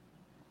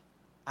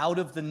out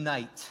of the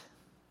night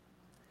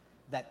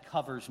that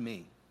covers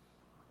me.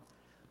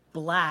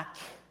 Black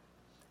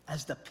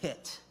as the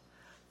pit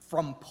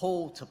from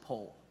pole to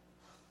pole.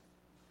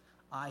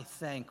 I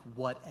thank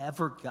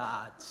whatever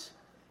gods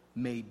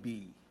may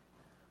be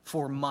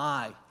for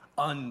my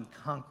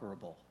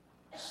unconquerable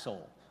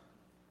soul.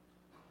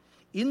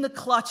 In the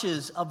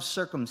clutches of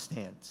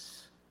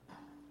circumstance,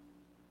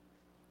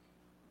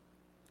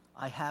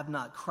 I have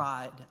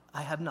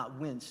not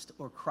winced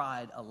or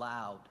cried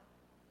aloud.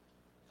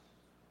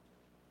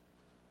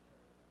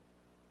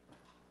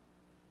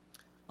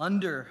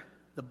 Under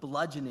the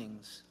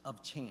bludgeonings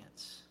of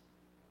chance,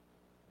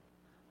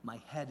 my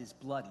head is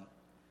bloody,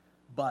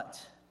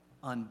 but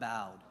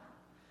unbowed.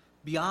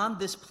 Beyond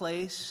this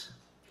place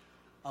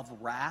of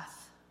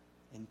wrath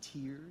and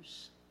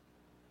tears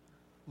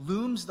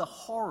looms the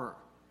horror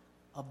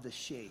of the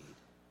shade.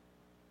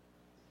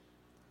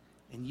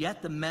 And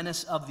yet the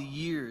menace of the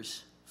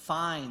years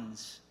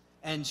finds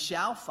and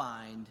shall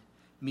find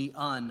me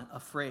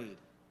unafraid.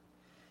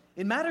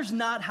 It matters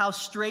not how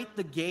straight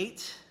the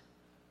gate,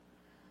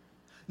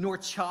 nor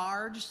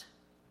charged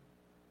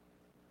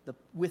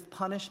with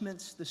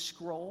punishments the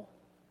scroll.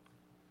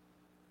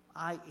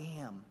 I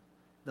am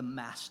the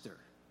master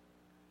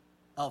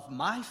of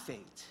my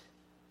fate,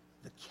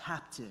 the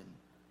captain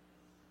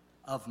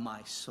of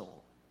my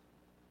soul.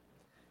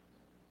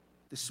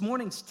 This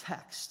morning's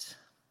text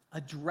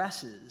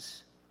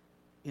addresses,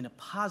 in a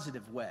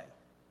positive way,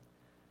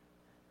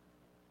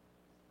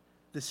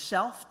 the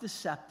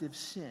self-deceptive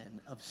sin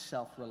of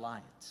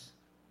self-reliance.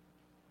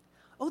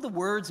 Oh, the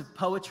words of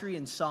poetry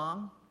and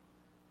song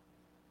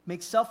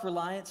make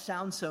self-reliance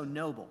sound so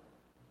noble,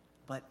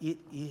 but it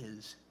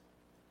is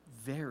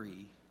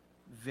very,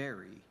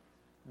 very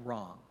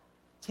wrong.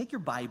 Take your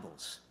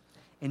Bibles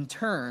and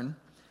turn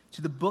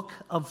to the book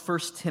of 1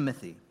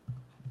 Timothy.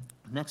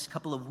 The next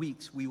couple of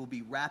weeks, we will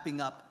be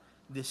wrapping up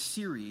this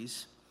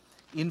series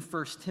in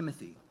 1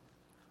 Timothy.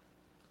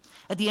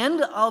 At the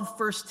end of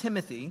 1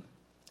 Timothy,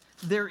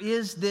 there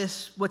is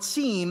this, what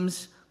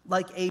seems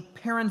like a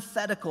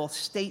parenthetical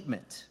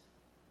statement.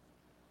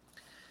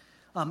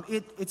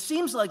 It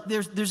seems like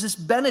there's this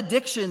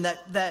benediction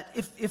that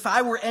if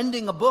I were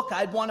ending a book,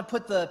 I'd want to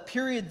put the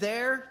period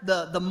there,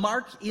 the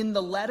mark in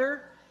the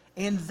letter,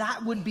 and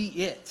that would be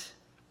it.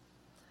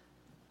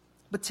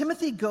 But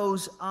Timothy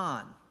goes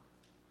on,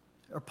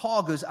 or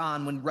Paul goes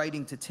on when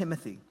writing to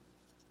Timothy.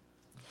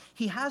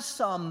 He has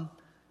some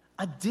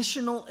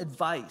additional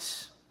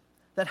advice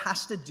that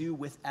has to do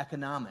with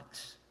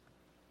economics.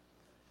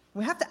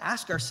 We have to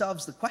ask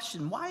ourselves the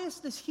question, why is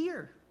this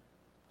here?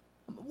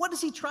 What is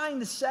he trying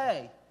to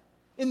say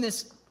in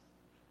this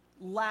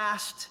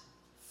last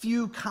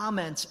few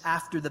comments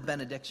after the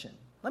benediction?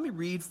 Let me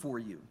read for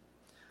you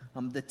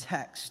the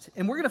text.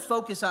 And we're going to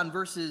focus on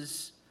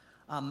verses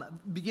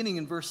beginning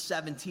in verse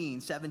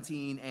 17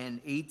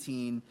 and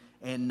 18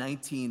 and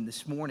 19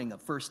 this morning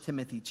of 1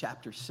 Timothy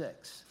chapter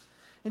 6.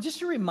 And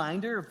just a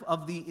reminder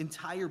of the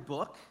entire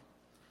book.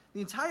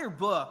 The entire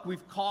book,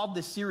 we've called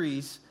this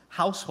series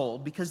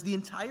Household because the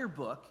entire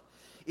book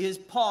is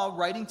Paul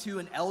writing to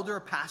an elder,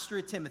 a pastor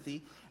at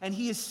Timothy, and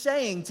he is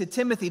saying to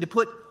Timothy to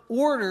put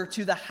order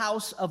to the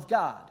house of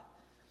God.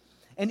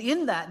 And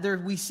in that,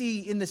 we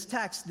see in this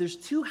text, there's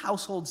two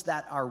households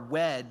that are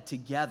wed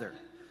together,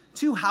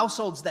 two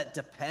households that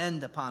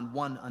depend upon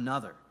one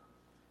another.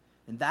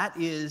 And that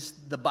is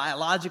the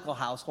biological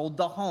household,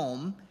 the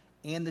home,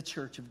 and the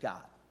church of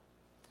God.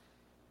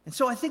 And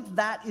so I think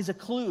that is a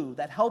clue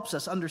that helps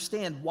us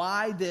understand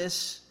why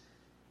this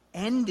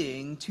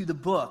ending to the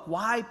book,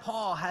 why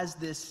Paul has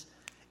this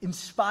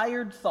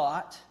inspired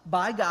thought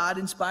by God,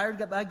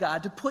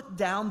 to put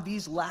down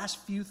these last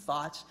few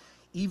thoughts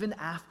even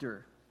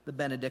after the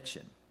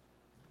benediction.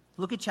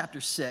 Look at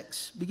chapter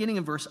 6, beginning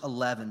in verse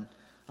 11,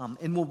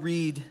 and we'll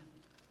read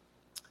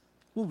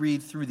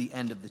through the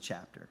end of the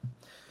chapter.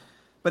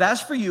 But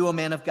as for you, O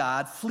man of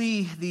God,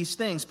 flee these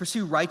things.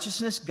 Pursue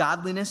righteousness,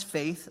 godliness,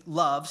 faith,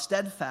 love,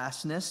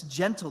 steadfastness,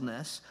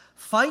 gentleness.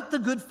 Fight the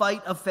good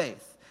fight of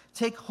faith.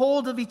 Take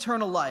hold of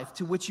eternal life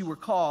to which you were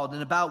called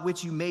and about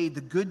which you made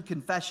the good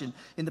confession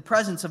in the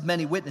presence of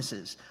many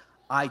witnesses.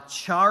 I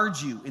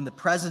charge you in the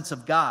presence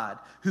of God,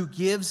 who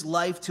gives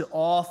life to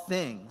all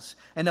things,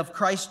 and of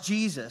Christ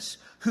Jesus,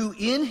 who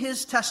in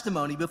his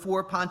testimony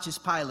before Pontius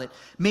Pilate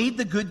made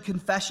the good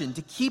confession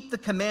to keep the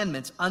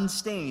commandments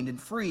unstained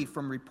and free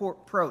from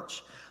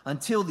reproach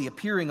until the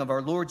appearing of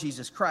our Lord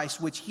Jesus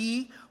Christ, which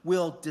he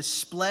will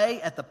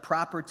display at the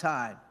proper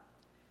time.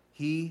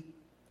 He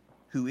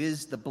who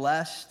is the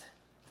blessed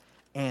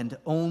and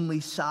only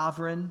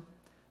sovereign,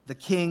 the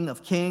King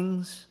of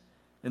kings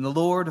and the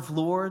Lord of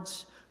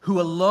lords, who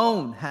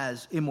alone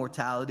has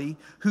immortality,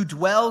 who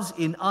dwells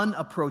in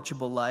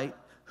unapproachable light,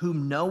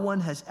 whom no one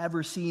has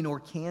ever seen or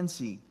can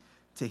see.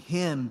 To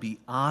him be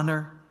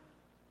honor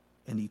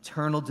and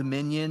eternal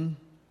dominion.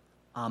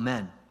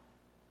 Amen.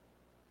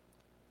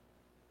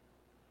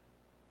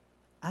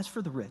 As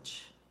for the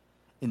rich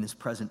in this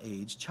present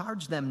age,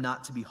 charge them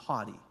not to be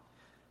haughty,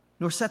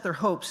 nor set their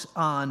hopes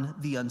on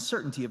the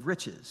uncertainty of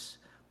riches,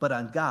 but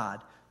on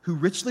God, who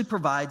richly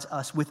provides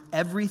us with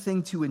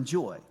everything to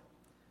enjoy.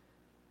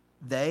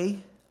 They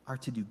are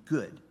to do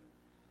good,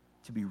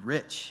 to be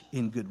rich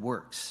in good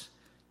works,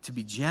 to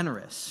be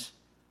generous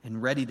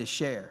and ready to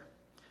share,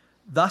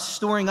 thus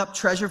storing up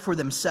treasure for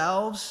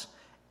themselves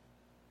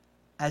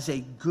as a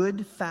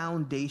good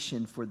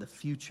foundation for the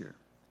future,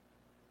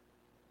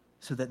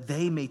 so that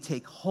they may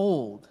take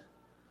hold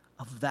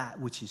of that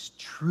which is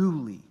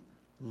truly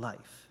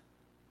life.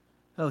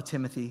 Oh,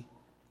 Timothy,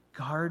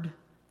 guard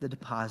the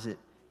deposit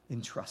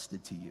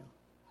entrusted to you.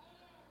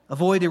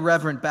 Avoid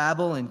irreverent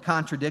babble and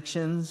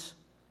contradictions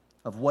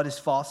of what is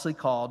falsely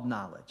called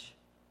knowledge.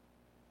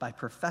 By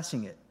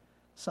professing it,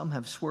 some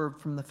have swerved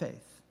from the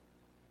faith.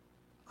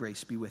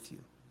 Grace be with you.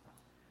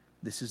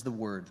 This is the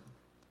word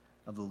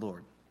of the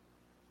Lord.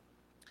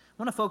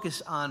 I want to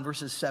focus on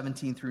verses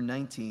 17 through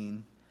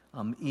 19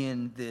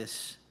 in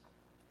this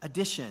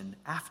addition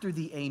after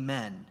the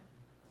amen.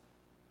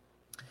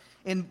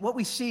 And what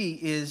we see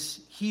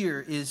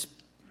is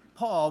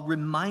Paul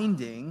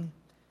reminding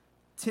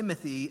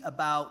Timothy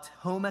about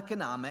home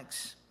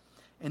economics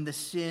and the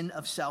sin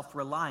of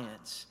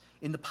self-reliance.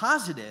 In the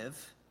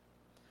positive,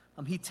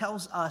 he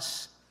tells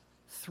us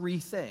three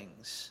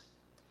things.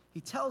 He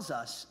tells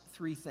us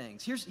three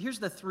things. Here's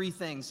the three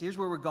things. Here's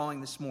where we're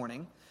going this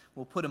morning.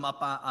 We'll put them up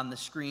on the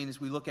screen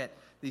as we look at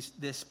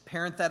this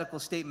parenthetical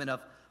statement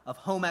of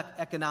home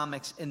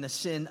economics and the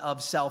sin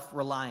of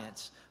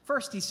self-reliance.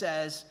 First, he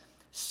says,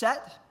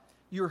 set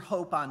your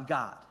hope on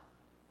God.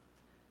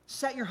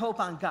 Set your hope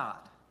on God.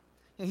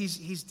 And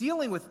he's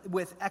dealing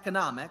with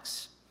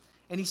economics,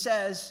 and he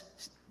says,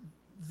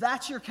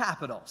 that's your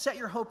capital. Set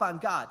your hope on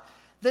God.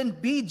 Then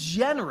be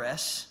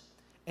generous,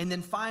 and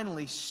then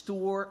finally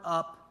store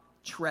up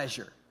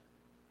treasure.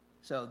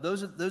 So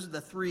those are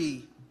the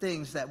three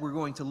things that we're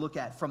going to look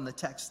at from the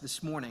text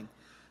this morning.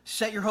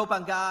 Set your hope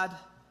on God,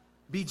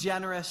 be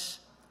generous,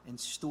 and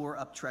store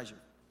up treasure.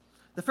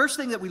 The first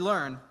thing that we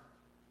learn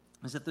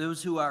is that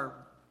those who are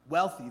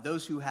wealthy,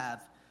 those who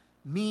have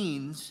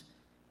means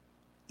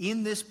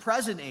in this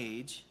present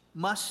age,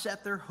 must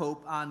set their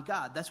hope on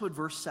God. That's what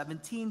verse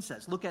 17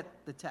 says. Look at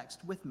the text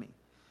with me.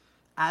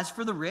 As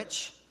for the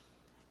rich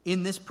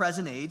in this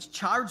present age,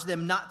 charge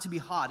them not to be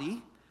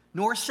haughty,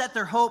 nor set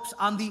their hopes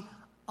on the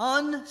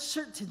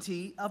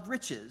uncertainty of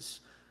riches,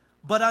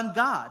 but on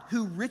God,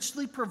 who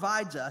richly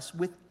provides us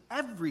with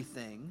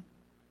everything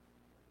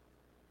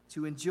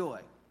to enjoy.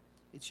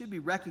 It should be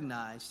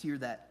recognized here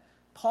that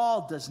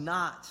Paul does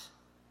not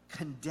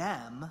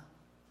condemn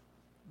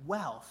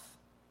wealth.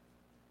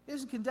 He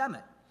doesn't condemn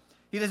it.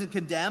 He doesn't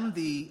condemn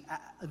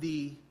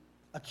the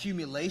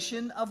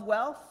accumulation of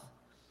wealth,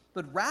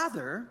 but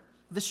rather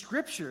the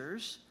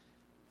Scriptures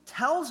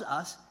tells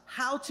us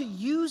how to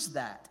use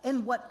that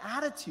and what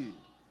attitude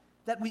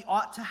that we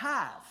ought to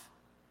have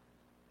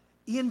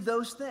in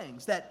those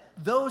things. That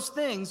those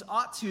things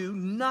ought to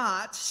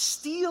not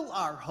steal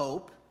our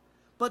hope,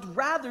 but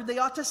rather they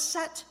ought to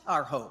set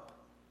our hope.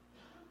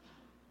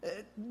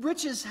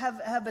 Riches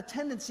have a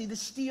tendency to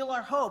steal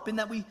our hope in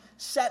that we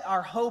set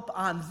our hope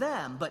on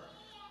them. But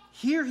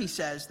here he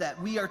says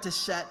that we are to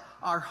set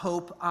our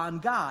hope on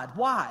God.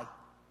 Why?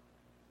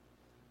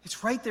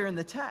 It's right there in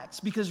the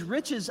text. Because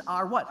riches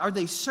are what? Are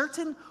they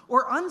certain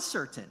or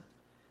uncertain?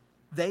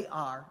 They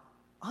are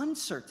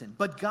uncertain.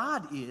 But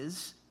God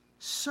is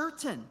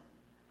certain.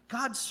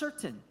 God's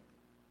certain.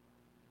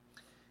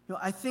 You know,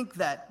 I think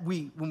that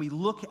when we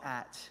look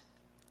at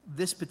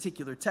this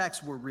particular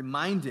text, we're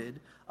reminded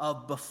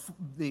of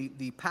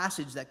the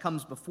passage that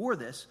comes before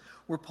this,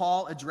 where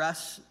Paul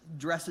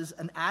addresses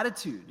an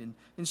attitude and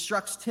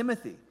instructs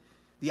Timothy.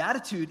 The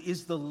attitude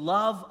is the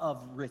love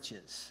of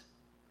riches.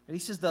 And he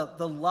says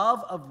the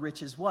love of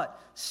riches,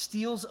 what?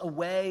 Steals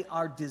away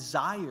our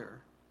desire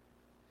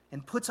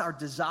and puts our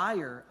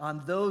desire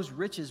on those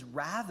riches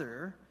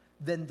rather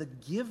than the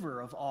giver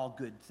of all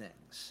good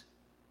things.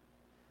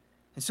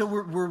 And so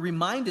we're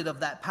reminded of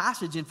that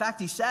passage. In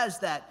fact, he says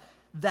that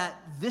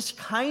this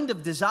kind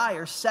of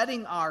desire,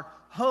 setting our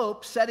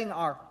hope, setting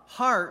our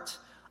heart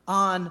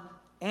on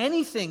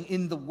anything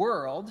in the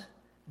world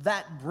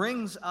that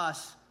brings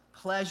us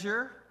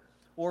pleasure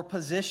or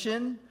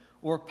position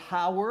or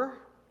power,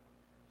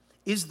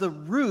 is the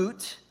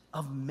root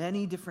of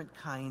many different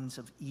kinds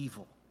of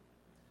evil.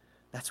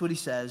 That's what he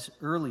says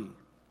early.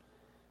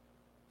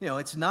 You know,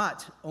 it's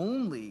not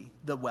only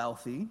the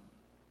wealthy,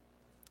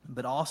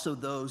 but also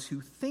those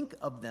who think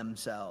of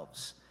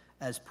themselves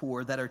as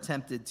poor that are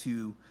tempted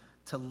to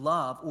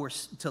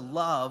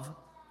love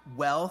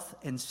wealth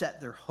and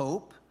set their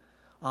hope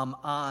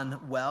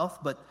on wealth.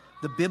 But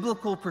the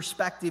biblical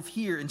perspective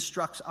here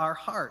instructs our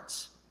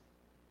hearts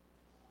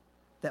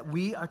that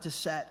we are to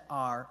set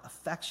our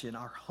affection,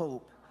 our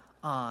hope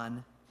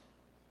on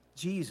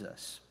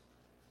Jesus.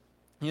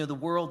 You know, the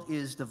world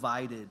is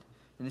divided,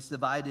 and it's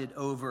divided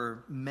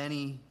over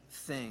many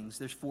things.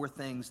 There's four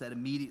things that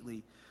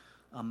immediately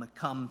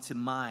come to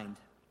mind.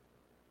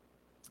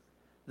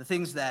 The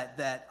things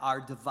that are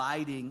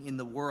dividing in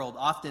the world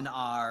often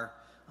are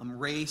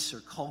race or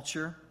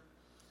culture,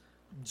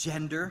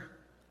 gender,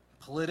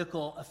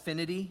 political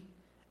affinity,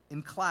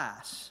 and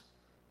class.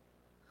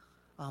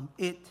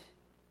 It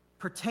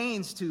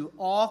pertains to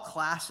all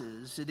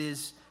classes. It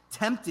is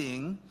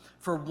tempting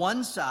for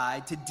one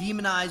side to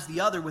demonize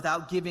the other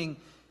without giving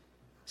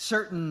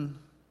certain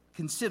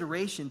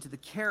consideration to the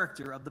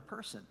character of the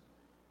person.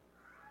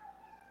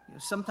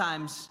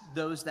 Sometimes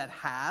those that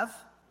have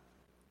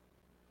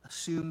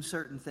assume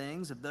certain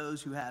things of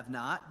those who have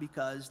not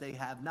because they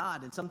have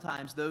not. And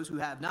sometimes those who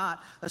have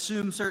not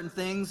assume certain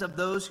things of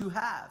those who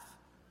have.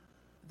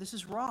 This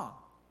is wrong.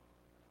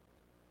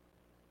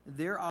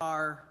 There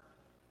are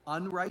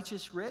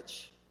unrighteous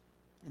rich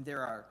and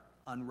there are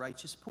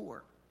unrighteous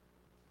poor.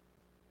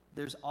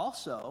 There's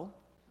also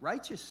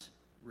righteous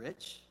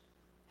rich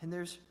and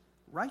there's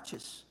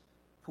righteous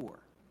poor.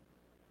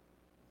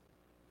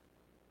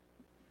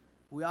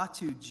 We ought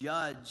to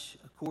judge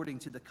according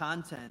to the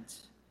content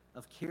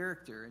of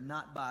character and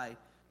not by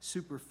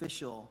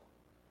superficial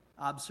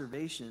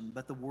observation,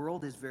 but the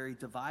world is very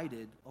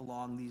divided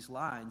along these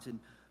lines. And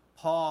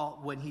Paul,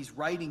 when he's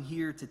writing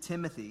here to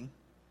Timothy,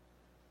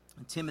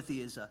 and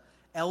Timothy is an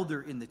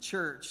elder in the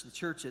church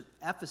at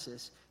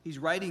Ephesus, he's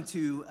writing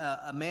to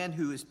a man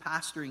who is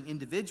pastoring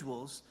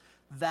individuals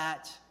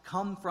that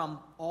come from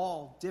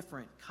all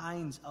different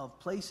kinds of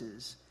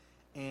places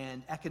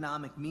and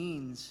economic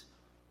means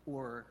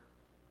or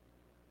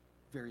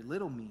very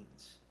little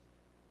means.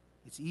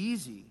 It's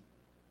easy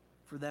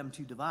for them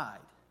to divide.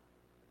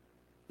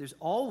 There's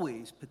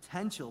always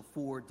potential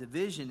for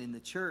division in the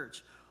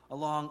church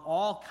along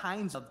all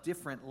kinds of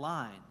different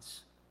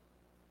lines.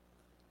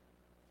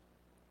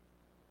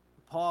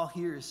 Paul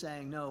here is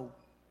saying, no,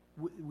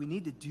 we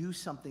need to do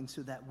something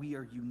so that we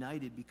are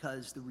united,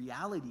 because the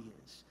reality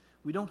is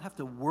we don't have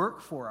to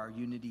work for our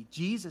unity.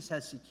 Jesus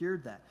has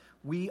secured that.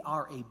 We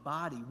are a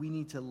body. We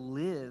need to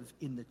live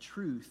in the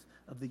truth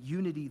of the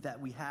unity that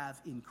we have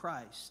in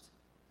Christ.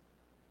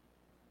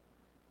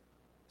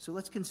 So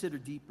let's consider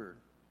deeper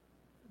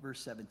verse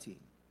 17.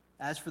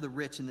 As for the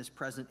rich in this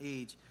present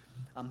age,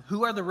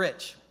 who are the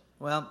rich?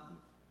 Well,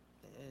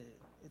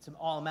 it's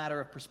all a matter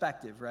of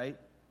perspective, right?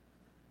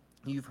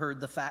 You've heard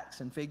the facts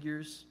and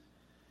figures.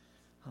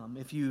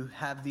 If you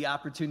have the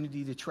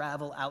opportunity to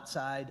travel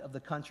outside of the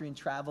country and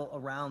travel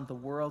around the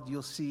world,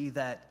 you'll see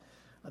that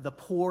the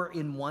poor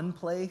in one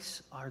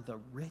place are the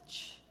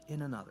rich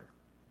in another.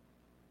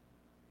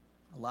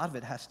 A lot of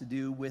it has to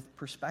do with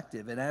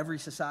perspective. And every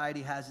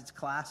society has its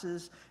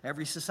classes.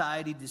 Every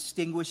society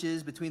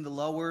distinguishes between the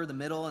lower, the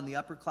middle, and the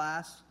upper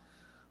class.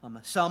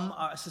 Some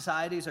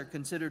societies are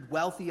considered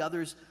wealthy,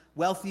 others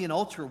wealthy and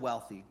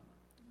ultra-wealthy.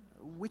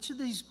 Which of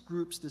these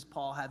groups does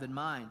Paul have in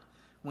mind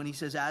when he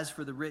says, as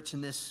for the rich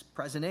in this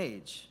present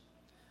age?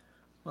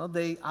 Well,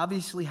 they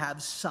obviously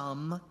have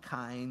some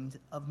kind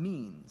of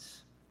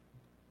means.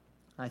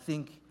 I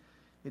think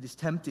it is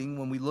tempting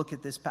when we look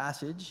at this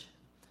passage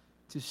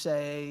to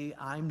say,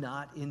 I'm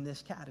not in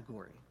this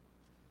category.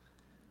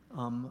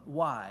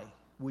 Why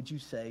would you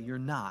say you're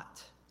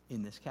not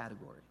in this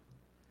category?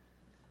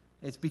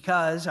 It's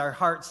because our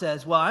heart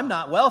says, well, I'm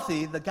not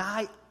wealthy. The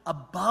guy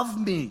above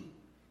me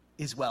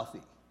is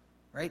wealthy,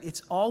 right?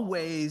 It's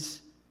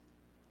always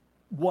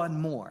one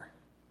more.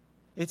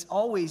 It's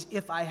always,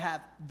 if I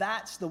have,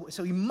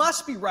 so he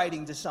must be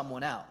writing to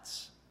someone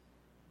else.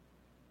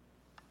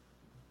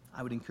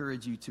 I would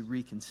encourage you to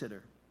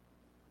reconsider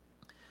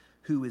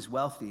who is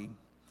wealthy.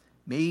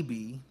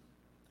 Maybe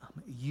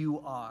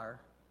you are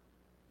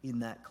in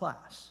that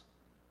class.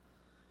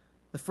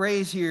 The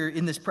phrase here,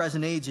 in this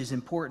present age, is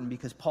important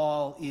because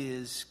Paul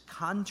is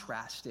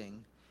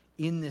contrasting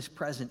in this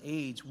present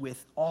age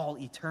with all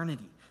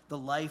eternity, the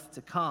life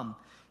to come.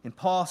 And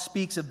Paul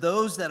speaks of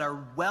those that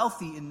are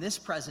wealthy in this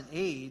present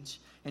age,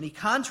 and he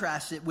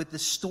contrasts it with the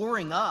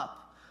storing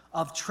up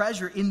of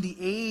treasure in the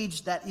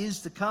age that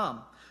is to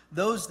come.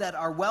 Those that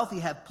are wealthy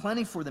have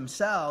plenty for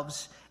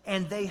themselves,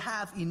 and they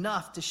have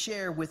enough to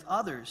share with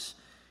others.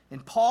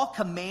 And Paul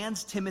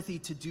commands Timothy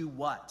to do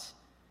what?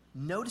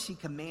 Notice he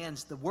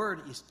commands, the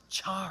word is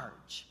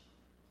charge.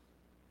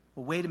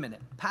 Well, wait a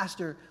minute.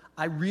 Pastor,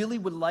 I really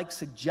would like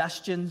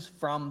suggestions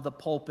from the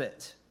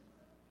pulpit.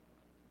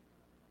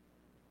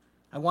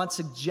 I want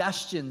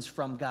suggestions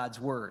from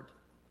God's word.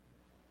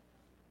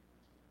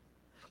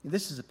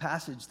 This is a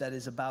passage that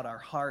is about our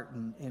heart,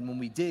 and when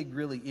we dig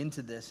really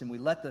into this and we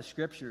let the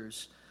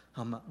scriptures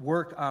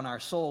work on our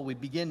soul, we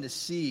begin to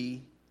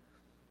see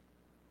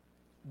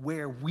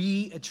where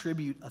we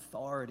attribute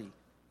authority.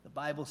 The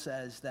Bible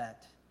says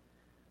that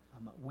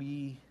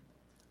we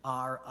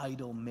are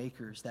idol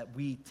makers, that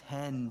we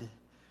tend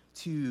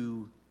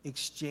to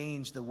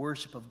exchange the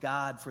worship of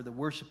God for the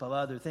worship of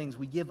other things.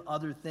 We give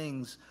other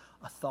things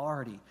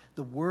authority.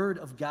 The word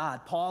of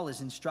God, Paul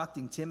is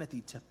instructing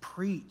Timothy to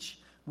preach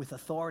with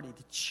authority,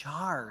 to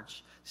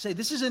charge. Say,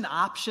 this isn't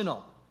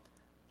optional.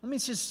 Let me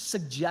just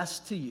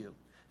suggest to you.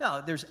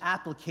 No, there's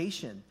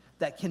application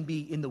that can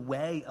be in the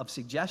way of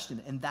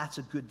suggestion, and that's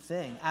a good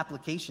thing.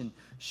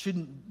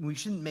 We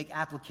shouldn't make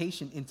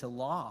application into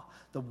law.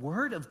 The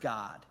word of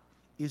God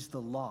is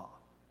the law.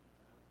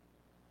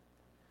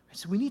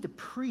 So we need to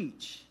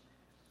preach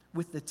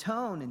with the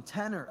tone and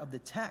tenor of the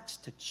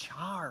text to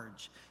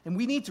charge. And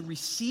we need to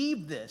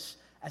receive this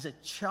as a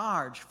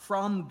charge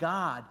from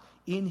God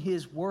in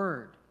his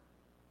word.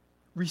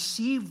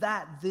 Receive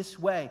that this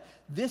way.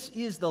 This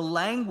is the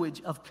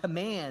language of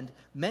command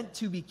meant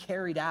to be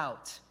carried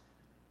out,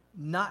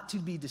 not to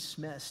be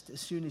dismissed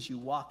as soon as you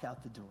walk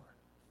out the door.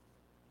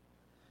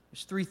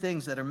 There's three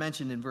things that are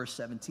mentioned in verse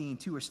 17.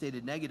 Two are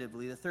stated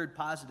negatively, the third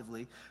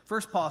positively.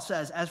 First, Paul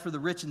says, as for the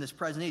rich in this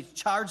present age,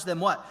 charge them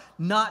what?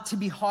 Not to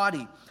be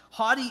haughty.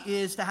 Haughty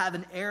is to have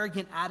an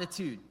arrogant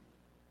attitude.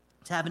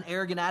 To have an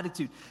arrogant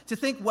attitude. To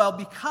think, well,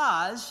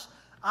 because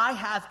I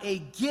have a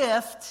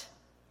gift,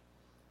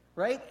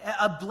 right?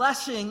 A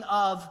blessing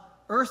of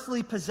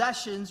earthly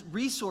possessions,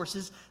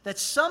 resources, that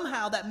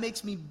somehow that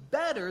makes me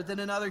better than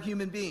another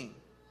human being.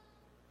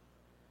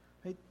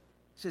 Right?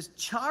 It says,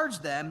 charge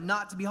them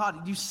not to be haughty.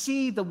 You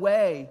see the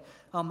way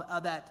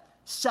that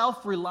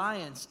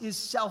self-reliance is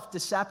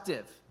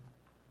self-deceptive.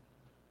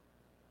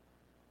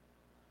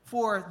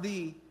 For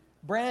the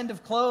brand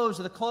of clothes,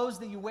 or the clothes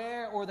that you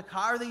wear, or the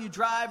car that you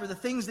drive, or the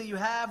things that you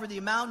have, or the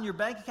amount in your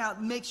bank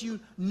account makes you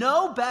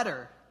no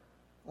better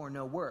or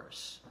no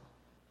worse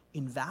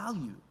in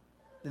value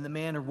than the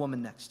man or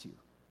woman next to you,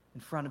 in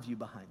front of you,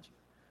 behind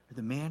you, or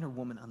the man or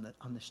woman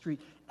on the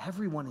street.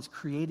 Everyone is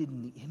created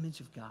in the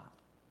image of God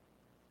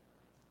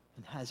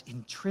and has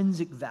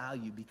intrinsic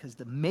value because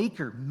the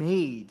Maker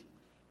made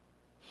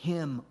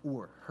him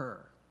or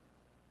her.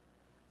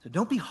 So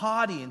don't be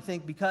haughty and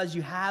think because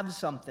you have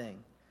something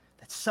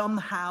that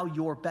somehow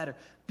you're better.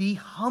 Be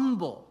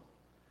humble.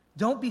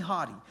 Don't be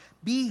haughty.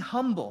 Be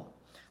humble.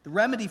 The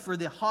remedy for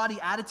the haughty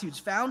attitudes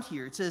found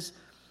here, it says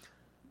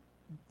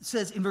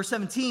in verse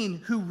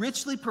 17, who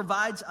richly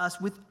provides us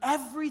with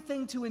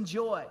everything to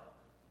enjoy.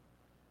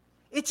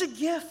 It's a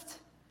gift.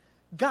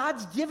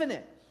 God's given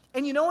it.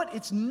 And you know what?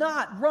 It's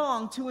not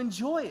wrong to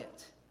enjoy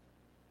it.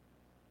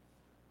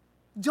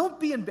 Don't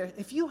be embarrassed.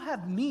 If you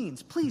have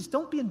means, please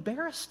don't be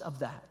embarrassed of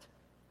that.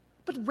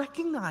 But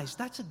recognize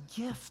that's a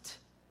gift.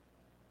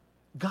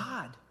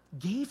 God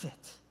gave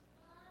it.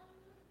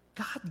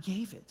 God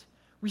gave it.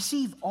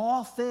 Receive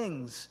all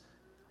things,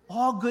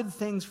 all good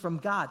things from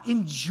God.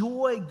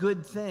 Enjoy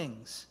good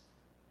things.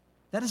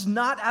 That is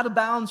not out of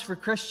bounds for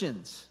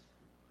Christians.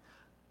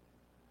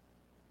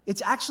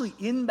 It's actually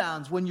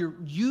inbounds when you're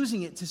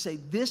using it to say,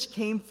 this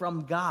came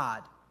from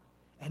God,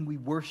 and we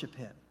worship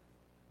him.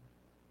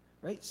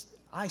 Right?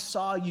 I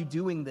saw you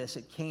doing this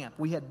at camp.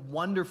 We had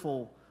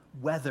wonderful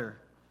weather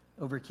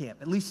over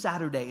camp, at least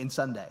Saturday and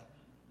Sunday.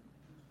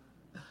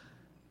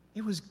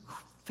 It was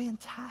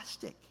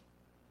fantastic.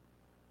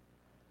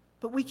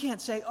 But we can't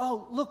say,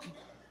 oh,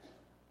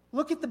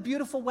 look at the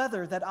beautiful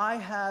weather that I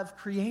have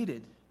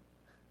created,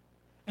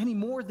 any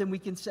more than we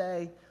can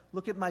say,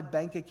 look at my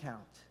bank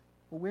account.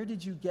 Well, where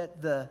did you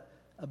get the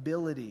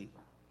ability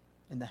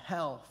and the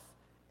health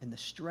and the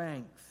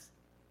strength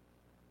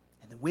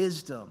and the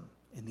wisdom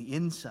and the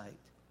insight?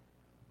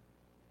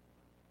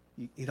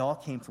 It all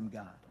came from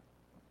God.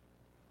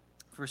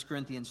 1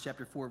 Corinthians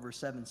chapter 4, verse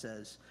 7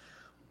 says,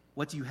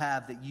 what do you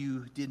have that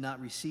you did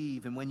not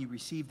receive? And when you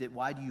received it,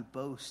 why do you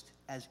boast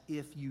as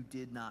if you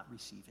did not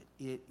receive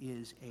it? It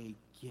is a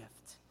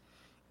gift.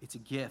 It's a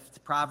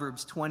gift.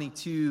 Proverbs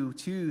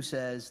 22:2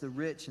 says, the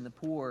rich and the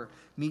poor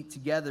meet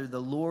together.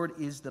 The Lord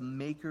is the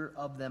maker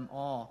of them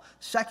all.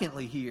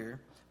 Secondly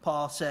here,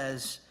 Paul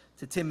says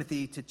to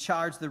Timothy to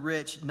charge the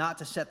rich not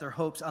to set their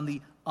hopes on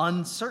the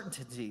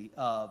uncertainty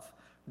of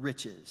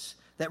riches.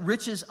 That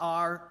riches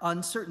are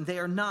uncertain. They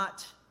are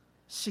not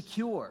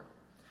secure.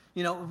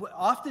 You know,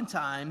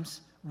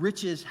 oftentimes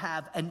riches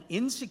have an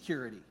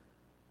insecurity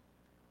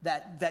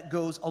that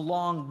goes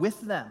along with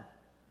them.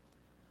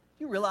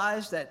 You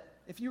realize that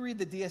if you read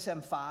the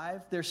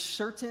DSM-5, there's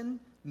certain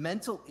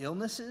mental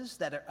illnesses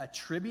that are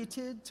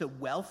attributed to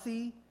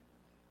wealthy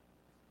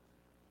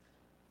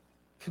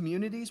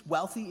communities,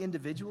 wealthy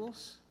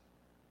individuals,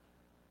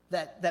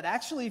 that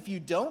actually if you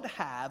don't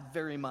have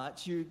very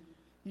much,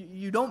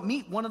 you don't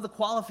meet one of the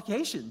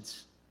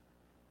qualifications.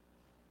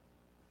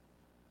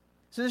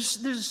 So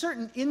there's a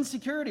certain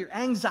insecurity or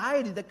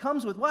anxiety that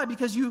comes with why?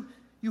 Because you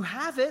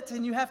have it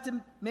and you have to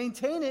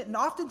maintain it. And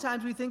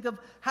oftentimes we think of,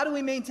 how do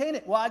we maintain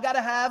it? Well, I got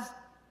to have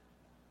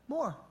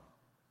more.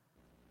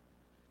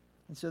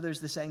 And so there's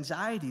this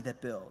anxiety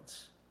that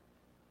builds.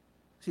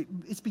 See,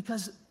 it's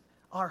because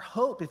our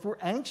hope, if we're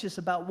anxious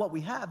about what we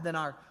have, then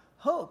our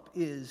hope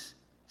is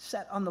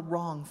set on the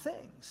wrong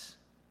things.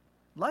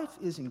 Life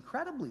is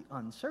incredibly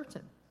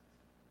uncertain.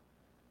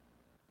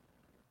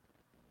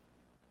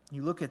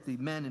 You look at the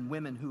men and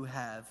women who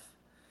have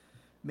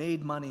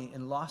made money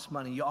and lost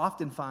money, you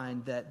often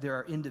find that there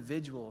are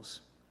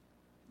individuals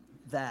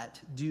that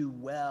do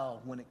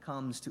well when it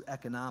comes to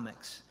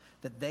economics,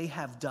 that they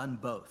have done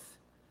both.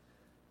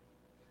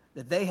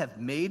 That they have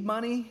made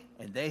money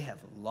and they have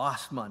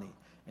lost money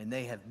and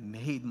they have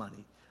made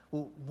money.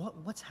 Well,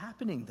 what's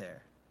happening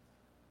there?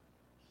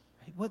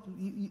 Right?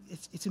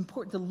 It's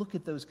important to look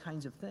at those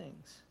kinds of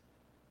things.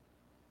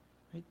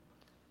 Right?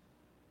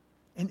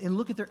 And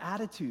look at their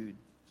attitude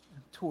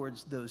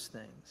towards those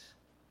things.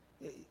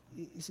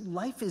 You see,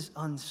 life is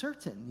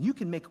uncertain. You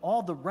can make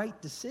all the right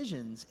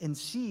decisions and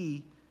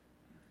see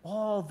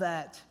all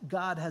that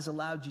God has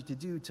allowed you to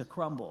do to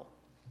crumble,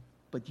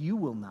 but you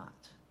will not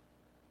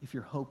if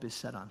your hope is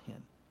set on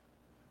him.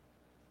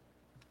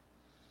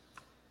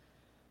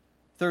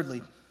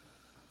 Thirdly,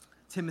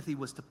 Timothy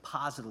was to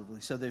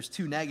positively, so there's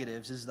two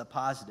negatives, this is the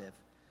positive.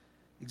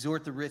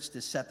 Exhort the rich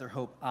to set their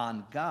hope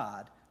on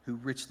God, who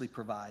richly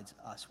provides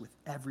us with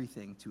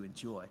everything to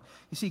enjoy.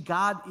 You see,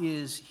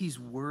 he's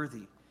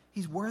worthy.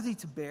 He's worthy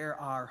to bear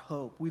our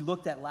hope. We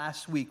looked at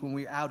last week when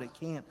we were out at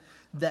camp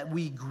that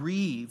we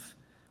grieve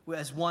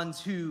as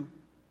ones who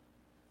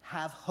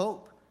have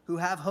hope,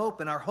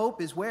 and our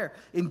hope is where?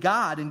 In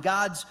God, and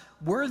God's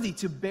worthy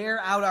to bear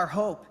out our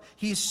hope.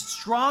 He is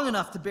strong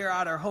enough to bear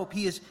out our hope.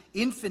 He is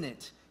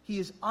infinite. He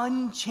is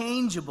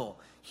unchangeable.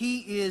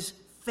 He is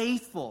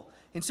faithful.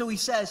 And so he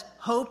says,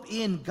 hope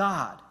in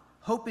God.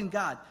 Hope in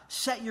God.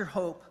 Set your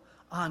hope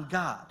on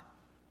God.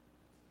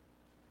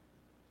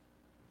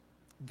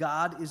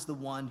 God is the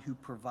one who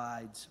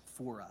provides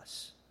for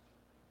us.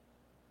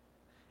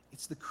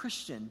 It's the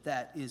Christian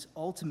that is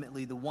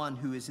ultimately the one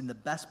who is in the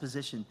best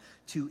position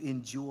to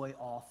enjoy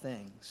all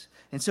things.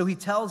 And so he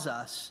tells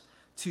us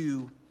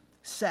to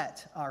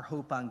set our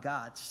hope on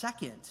God.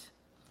 Second,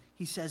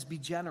 he says, be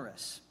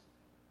generous.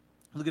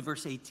 Look at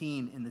verse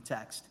 18 in the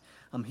text.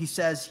 He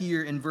says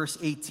here in verse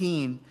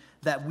 18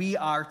 that we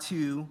are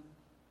to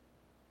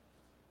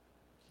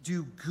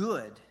do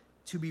good,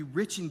 to be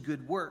rich in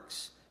good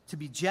works, to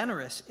be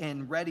generous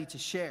and ready to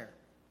share.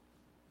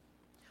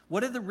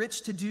 What are the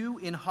rich to do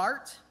in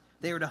heart?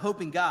 They are to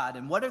hope in God.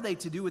 And what are they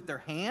to do with their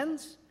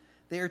hands?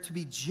 They are to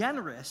be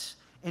generous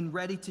and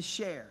ready to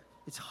share.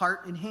 It's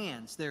heart and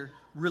hands. They're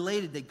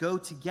related. They go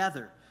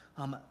together.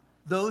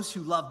 Those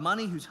who love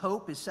money, whose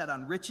hope is set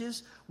on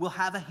riches, will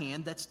have a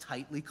hand that's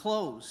tightly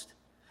closed.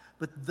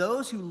 But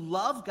those who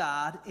love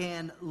God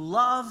and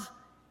love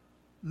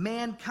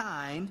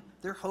mankind,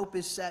 their hope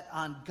is set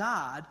on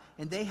God,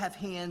 and they have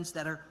hands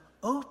that are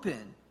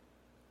open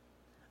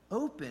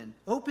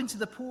to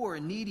the poor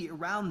and needy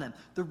around them.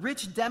 The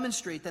rich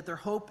demonstrate that their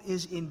hope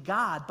is in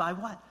God by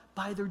what?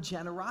 By their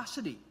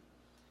generosity.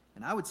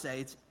 And I would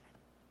say it's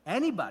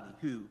anybody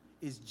who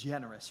is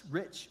generous,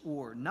 rich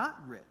or not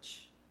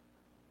rich,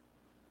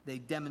 they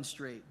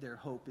demonstrate their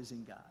hope is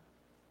in God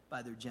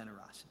by their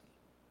generosity.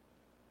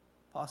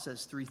 Paul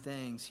says three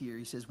things here.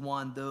 He says,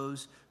 one,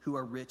 those who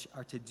are rich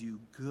are to do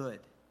good.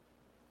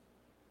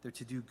 They're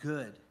to do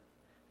good.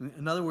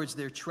 In other words,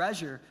 their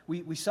treasure,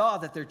 we saw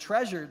that their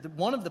treasure,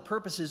 one of the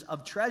purposes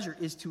of treasure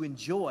is to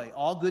enjoy.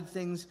 All good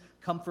things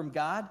come from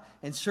God,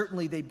 and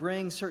certainly they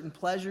bring certain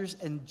pleasures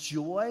and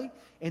joy,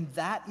 and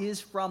that is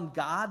from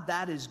God.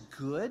 That is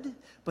good,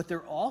 but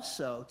they're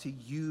also to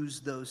use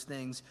those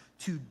things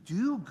to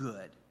do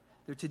good.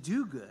 They're to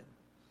do good.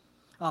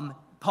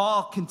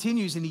 Paul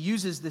continues, and he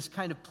uses this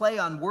kind of play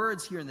on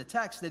words here in the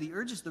text, that he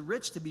urges the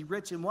rich to be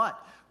rich in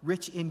what?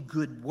 Rich in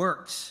good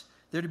works.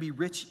 They're to be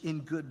rich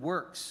in good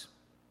works.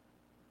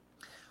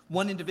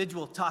 One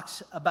individual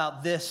talks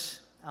about this.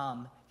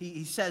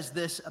 He says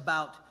this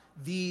about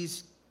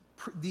these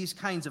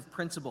kinds of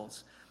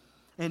principles.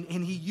 And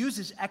he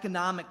uses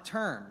economic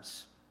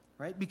terms,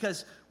 right?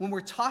 Because when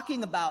we're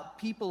talking about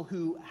people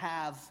who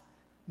have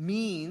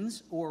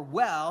means or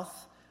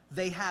wealth,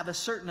 they have a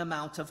certain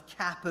amount of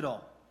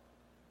capital,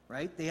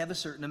 right? They have a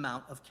certain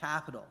amount of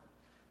capital.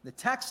 The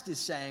text is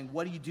saying,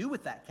 what do you do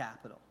with that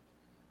capital?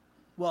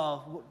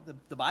 Well,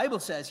 the Bible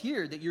says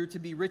here that you're to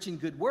be rich in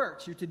good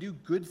works. You're to do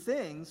good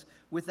things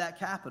with that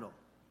capital.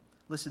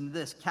 Listen to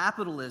this.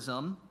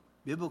 Capitalism,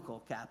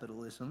 biblical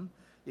capitalism,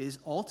 is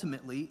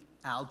ultimately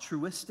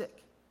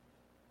altruistic.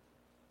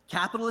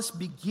 Capitalists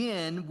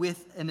begin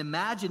with an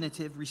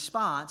imaginative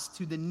response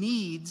to the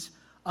needs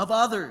of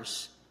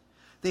others.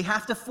 They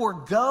have to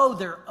forego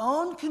their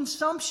own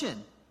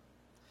consumption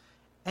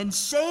and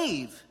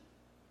save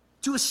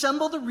to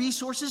assemble the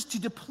resources to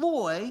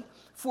deploy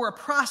for a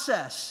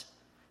process.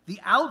 The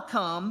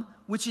outcome,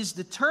 which is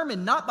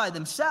determined not by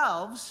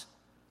themselves,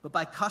 but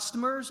by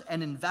customers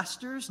and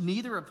investors,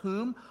 neither of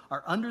whom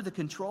are under the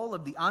control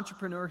of the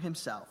entrepreneur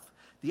himself.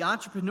 The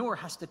entrepreneur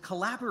has to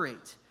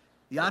collaborate.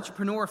 The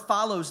entrepreneur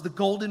follows the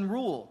golden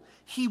rule.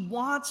 He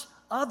wants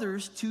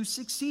others to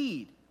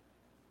succeed.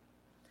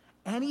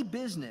 Any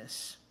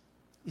business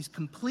is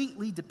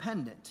completely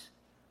dependent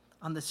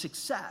on the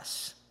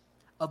success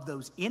of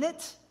those in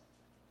it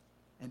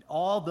and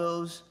all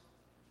those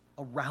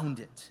around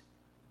it.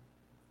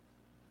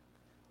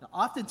 Now,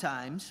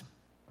 oftentimes,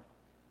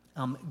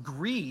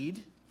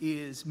 greed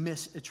is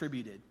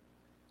misattributed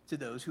to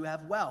those who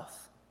have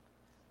wealth.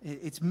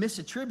 It's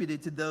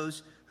misattributed to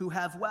those who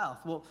have wealth.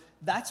 Well,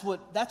 that's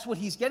what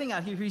he's getting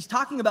at here. He's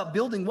talking about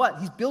building what?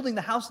 He's building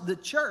the house of the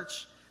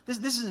church.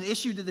 This is an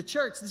issue to the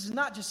church. This is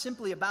not just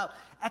simply about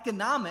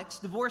economics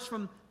divorced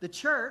from the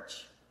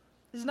church.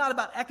 This is not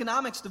about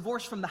economics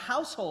divorced from the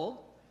household.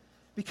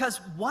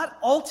 Because what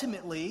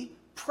ultimately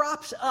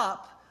props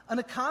up an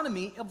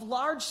economy of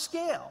large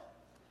scale?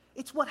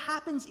 It's what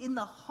happens in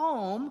the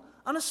home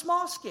on a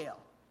small scale.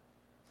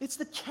 It's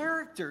the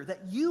character that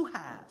you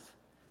have.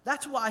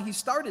 That's why he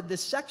started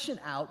this section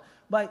out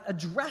by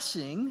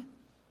addressing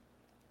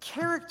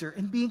character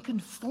and being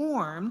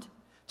conformed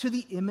to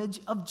the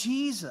image of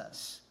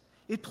Jesus.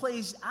 It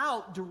plays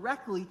out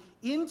directly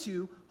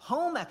into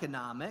home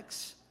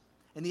economics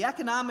and the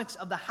economics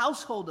of the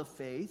household of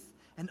faith,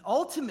 and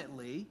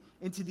ultimately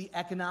into the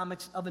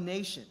economics of a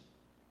nation.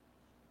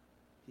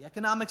 The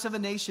economics of a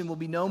nation will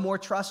be no more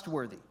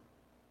trustworthy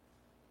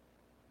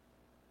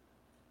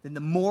than the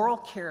moral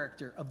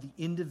character of the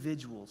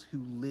individuals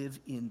who live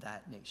in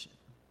that nation.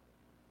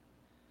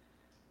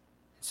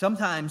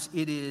 Sometimes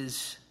it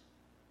is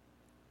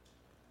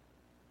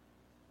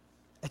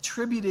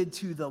attributed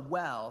to the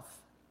wealthy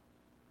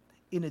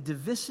in a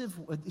divisive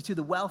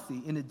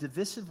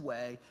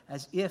way,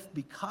 as if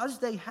because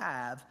they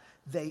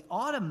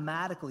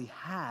automatically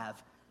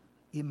have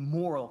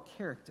immoral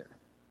character.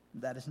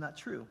 That is not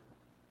true.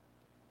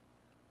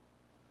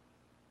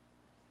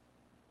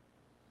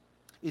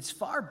 It's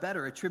far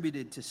better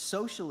attributed to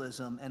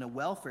socialism and a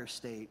welfare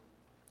state,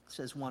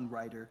 says one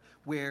writer,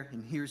 where,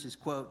 and here's his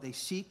quote, they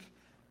seek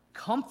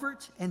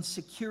comfort and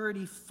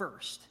security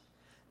first.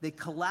 They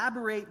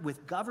collaborate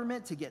with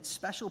government to get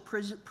special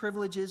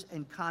privileges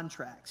and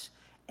contracts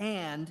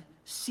and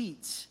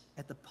seats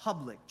at the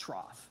public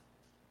trough.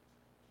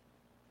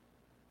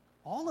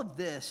 All of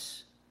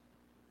this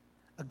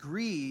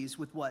agrees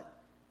with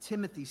what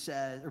Timothy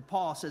says, or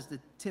Paul says to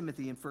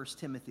Timothy in 1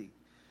 Timothy.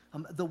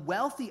 The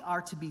wealthy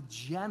are to be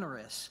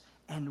generous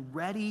and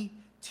ready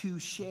to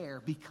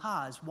share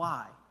because,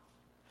 why?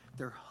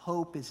 Their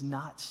hope is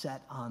not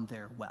set on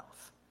their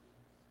wealth.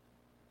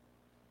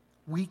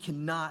 We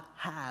cannot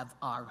have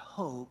our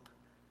hope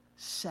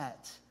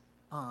set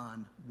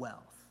on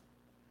wealth,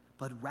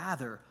 but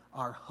rather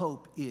our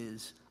hope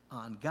is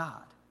on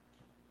God.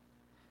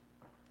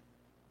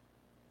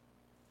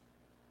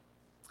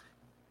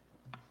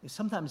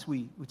 Sometimes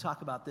we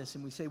talk about this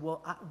and we say, well,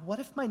 what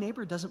if my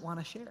neighbor doesn't want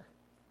to share?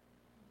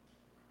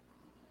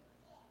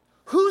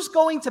 Who's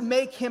going to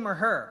make him or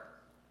her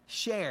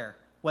share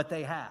what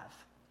they have?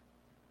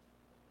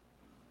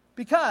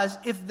 Because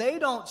if they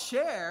don't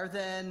share,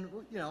 then,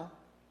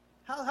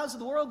 how's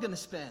the world going to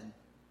spin?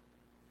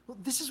 Well,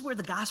 this is where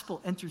the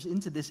gospel enters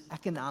into this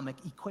economic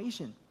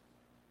equation.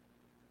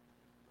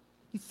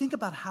 You think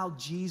about how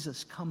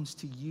Jesus comes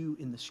to you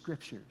in the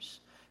scriptures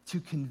to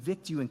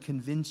convict you and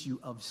convince you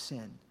of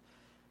sin.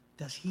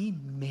 Does he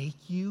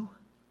make you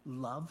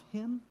love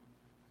him?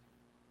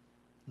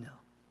 No.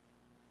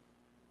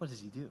 What does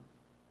he do?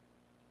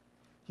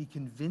 He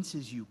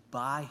convinces you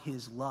by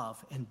his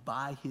love and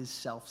by his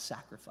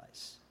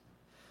self-sacrifice.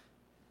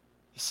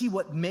 You see,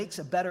 what makes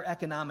a better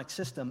economic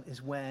system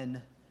is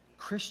when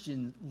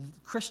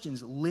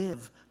Christians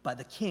live by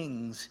the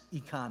king's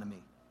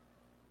economy.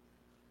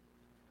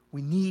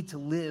 We need to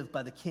live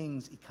by the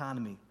king's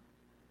economy.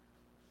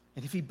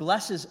 And if he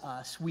blesses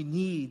us, we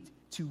need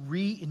to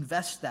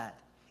reinvest that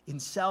in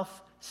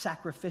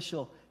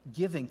self-sacrificial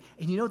giving.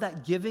 And you know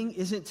that giving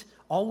isn't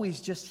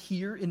always just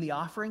here in the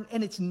offering,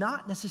 and it's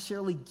not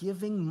necessarily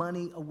giving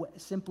money away,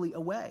 simply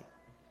away.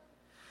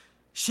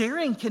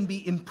 Sharing can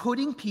be in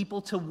putting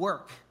people to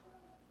work.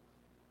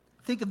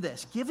 Think of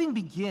this. Giving,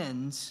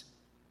 beginning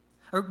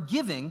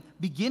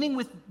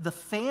with the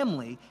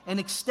family and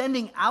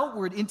extending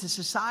outward into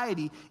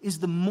society, is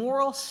the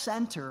moral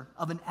center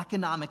of an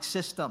economic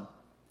system.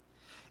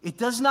 It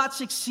does not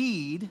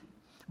succeed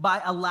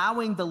by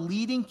allowing the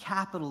leading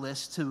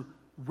capitalists to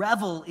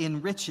revel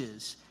in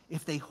riches.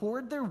 If they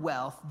hoard their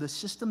wealth, the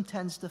system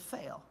tends to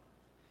fail.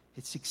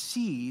 It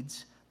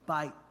succeeds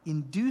by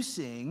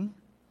inducing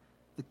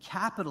the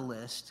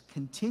capitalist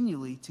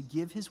continually to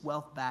give his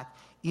wealth back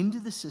into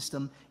the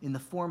system in the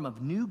form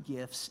of new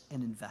gifts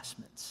and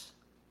investments.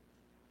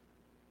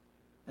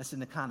 That's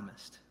an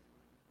economist.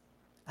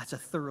 That's a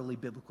thoroughly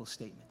biblical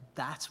statement.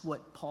 That's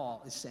what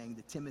Paul is saying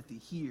to Timothy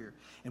here.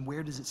 And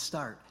where does it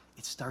start?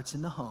 It starts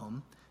in the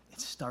home. It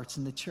starts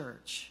in the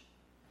church.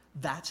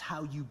 That's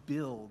how you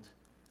build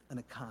an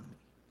economy.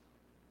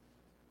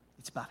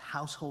 It's about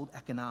household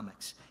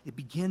economics. It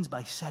begins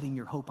by setting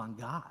your hope on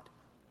God.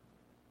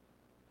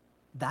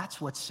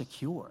 That's what's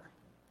secure.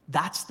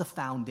 That's the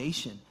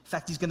foundation. In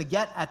fact, he's going to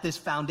get at this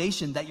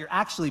foundation that you're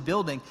actually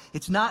building.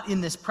 It's not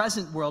in this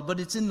present world, but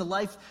it's in the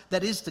life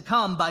that is to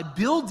come by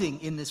building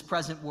in this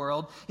present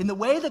world in the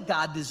way that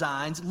God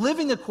designs,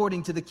 living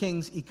according to the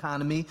king's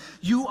economy.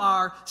 You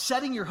are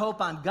setting your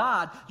hope on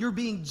God. You're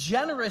being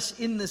generous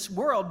in this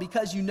world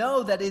because you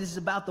know that it is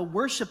about the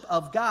worship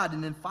of God.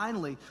 And then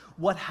finally,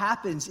 what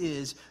happens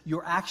is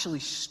you're actually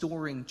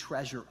storing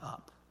treasure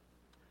up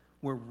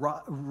where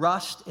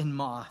rust and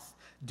moth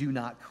do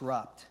not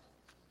corrupt.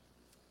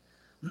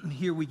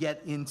 Here we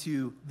get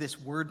into this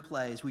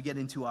wordplay as we get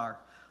into our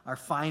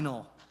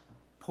final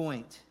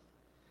point.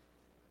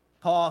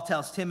 Paul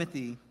tells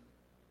Timothy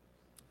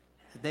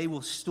that they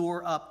will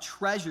store up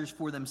treasures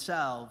for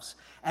themselves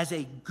as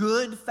a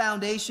good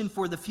foundation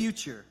for the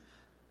future,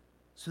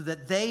 so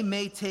that they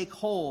may take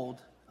hold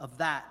of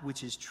that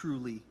which is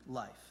truly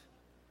life.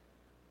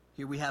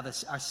 Here we have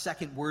our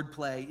second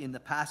wordplay in the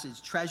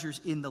passage,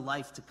 treasures in the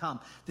life to come.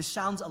 This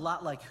sounds a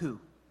lot like who?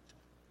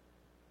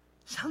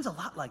 Sounds a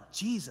lot like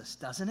Jesus,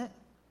 doesn't it?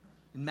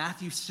 In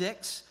Matthew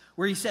 6,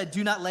 where he said,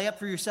 do not lay up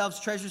for yourselves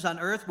treasures on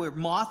earth where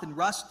moth and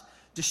rust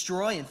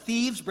destroy and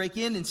thieves break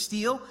in and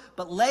steal,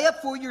 but lay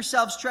up for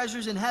yourselves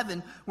treasures in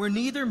heaven where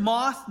neither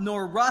moth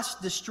nor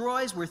rust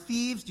destroys, where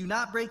thieves do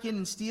not break in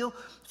and steal.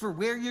 For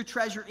where your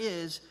treasure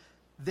is,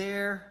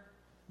 there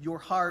your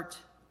heart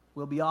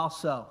will be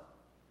also.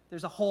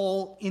 There's a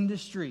whole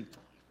industry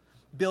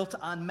built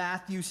on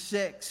Matthew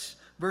 6,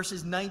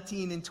 verses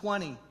 19 and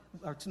 20,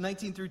 or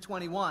 19 through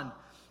 21.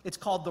 It's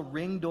called the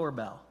Ring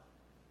doorbell,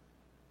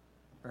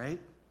 right?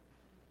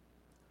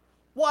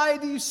 Why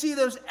do you see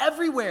those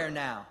everywhere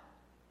now?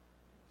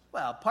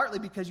 Well, partly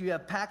because you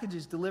have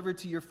packages delivered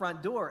to your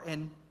front door.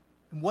 And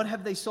what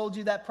have they sold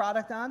you that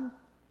product on?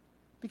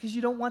 Because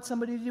you don't want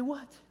somebody to do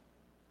what?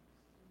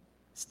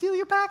 Steal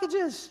your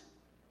packages.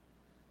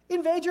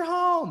 Invade your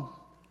home.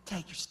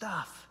 Take your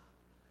stuff.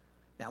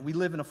 Now, we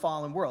live in a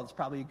fallen world. It's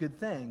probably a good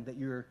thing that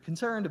you're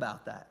concerned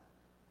about that.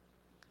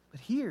 But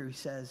here he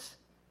says,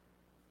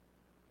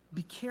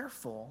 be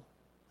careful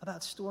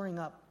about storing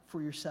up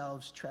for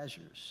yourselves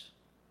treasures.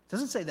 It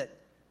doesn't say that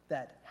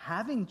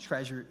having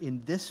treasure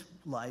in this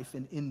life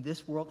and in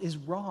this world is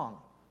wrong.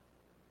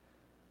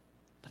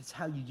 But it's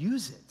how you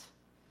use it.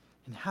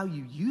 And how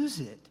you use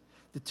it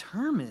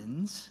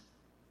determines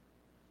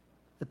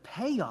the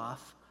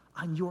payoff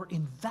on your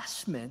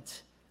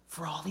investment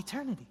for all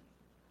eternity.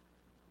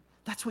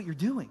 That's what you're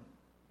doing.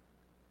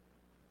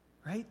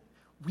 Right?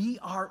 We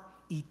are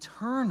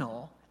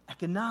eternal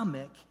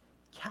economic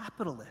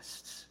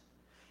capitalists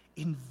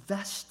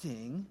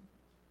investing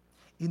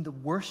in the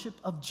worship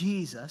of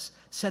Jesus,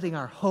 setting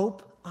our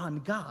hope on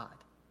God,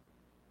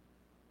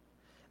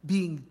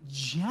 being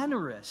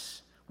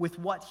generous with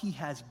what he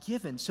has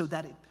given so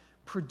that it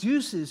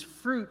produces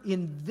fruit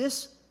in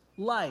this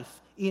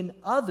life, in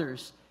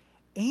others,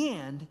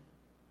 and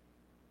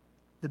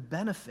the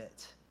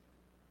benefit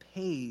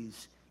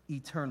pays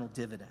eternal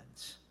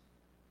dividends.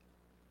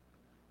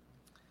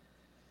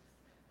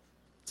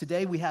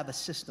 Today we have a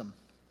system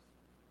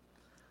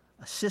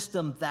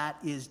that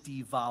is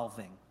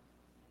devolving.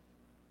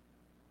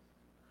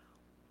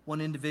 One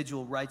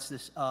individual writes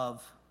this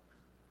of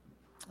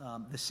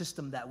the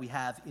system that we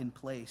have in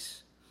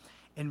place.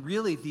 And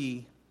really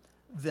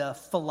the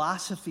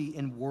philosophy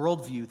and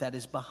worldview that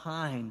is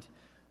behind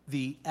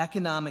the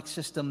economic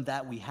system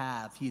that we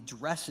have. He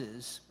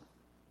addresses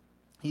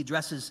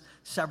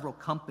several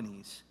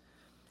companies.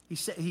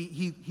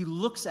 He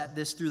looks at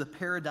this through the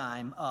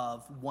paradigm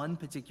of one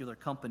particular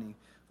company,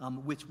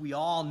 which we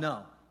all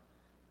know.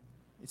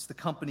 It's the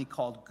company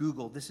called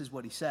Google. This is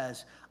what he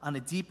says. On a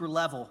deeper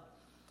level,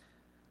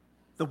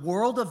 the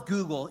world of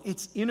Google,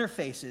 its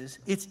interfaces,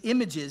 its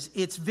images,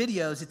 its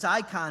videos, its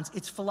icons,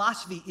 its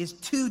philosophy is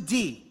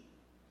 2D.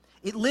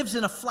 It lives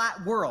in a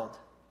flat world.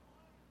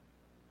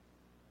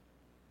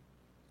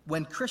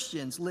 When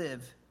Christians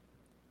live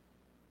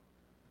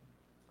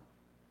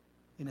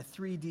in a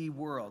 3D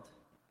world,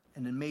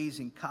 an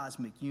amazing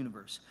cosmic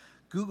universe.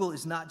 Google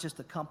is not just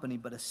a company,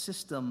 but a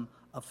system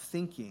of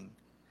thinking.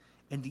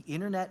 And the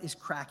internet is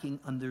cracking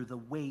under the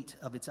weight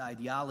of its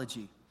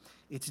ideology.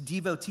 Its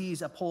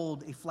devotees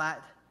uphold a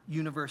flat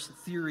universe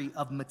theory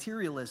of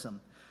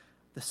materialism,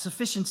 the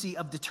sufficiency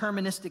of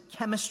deterministic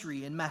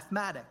chemistry and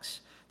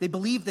mathematics. They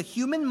believe the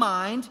human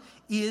mind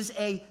is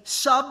a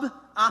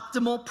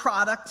suboptimal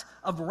product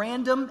of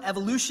random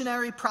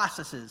evolutionary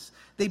processes.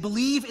 They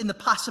believe in the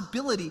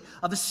possibility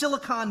of a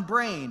silicon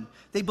brain.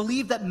 They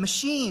believe that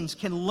machines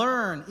can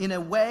learn in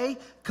a way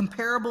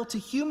comparable to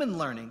human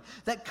learning,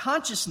 that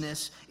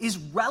consciousness is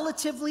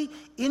relatively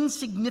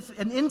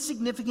an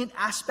insignificant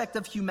aspect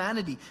of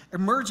humanity,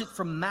 emergent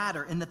from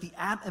matter, and that the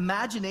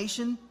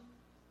imagination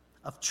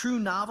of true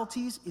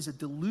novelties is a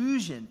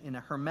delusion in a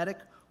hermetic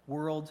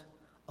world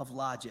of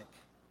logic.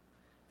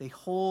 They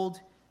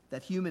hold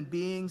that human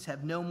beings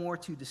have no more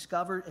to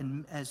discover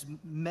and as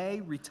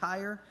may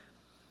retire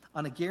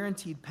on a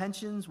guaranteed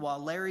pensions while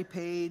Larry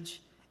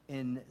Page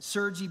and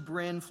Sergey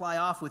Brin fly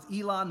off with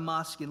Elon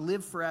Musk and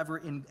live forever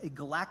in a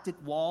galactic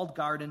walled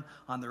garden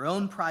on their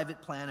own private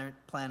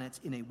planets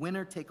in a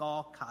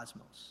winner-take-all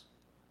cosmos.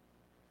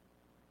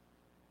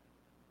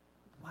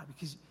 Why?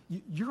 Because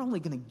you're only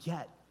going to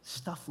get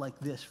stuff like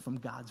this from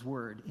God's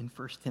word in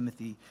 1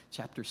 Timothy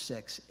chapter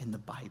 6 in the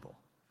Bible.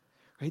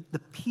 Right? The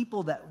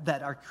people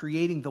that are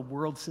creating the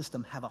world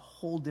system have a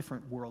whole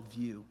different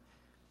worldview,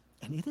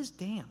 and it is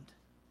damned.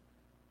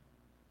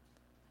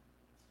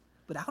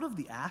 But out of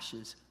the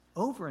ashes,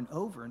 over and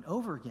over and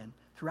over again,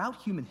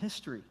 throughout human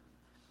history,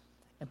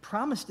 and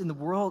promised in the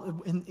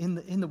world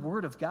in the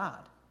Word of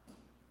God,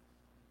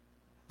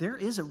 there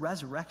is a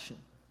resurrection.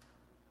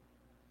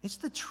 It's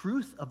the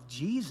truth of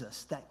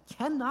Jesus that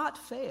cannot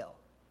fail,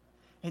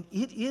 and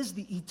it is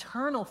the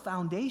eternal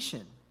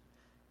foundation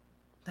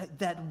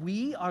that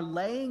we are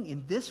laying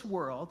in this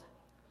world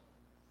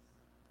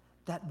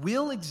that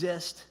will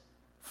exist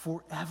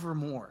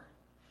forevermore.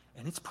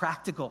 And it's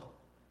practical.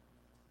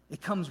 It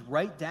comes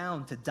right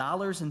down to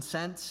dollars and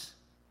cents.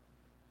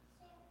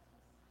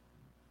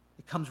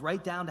 It comes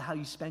right down to how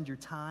you spend your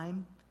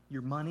time,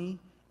 your money,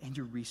 and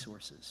your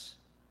resources.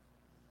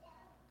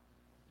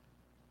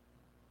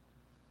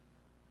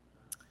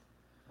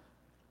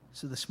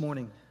 So this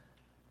morning,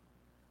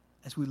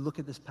 as we look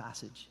at this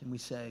passage and we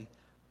say,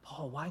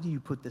 Paul, why do you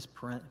put this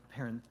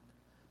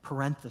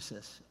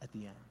parenthesis at the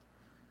end?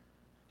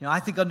 You know, I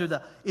think under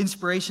the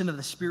inspiration of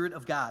the Spirit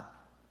of God,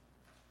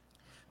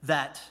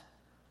 that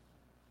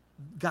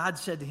God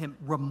said to him,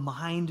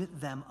 remind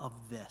them of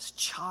this,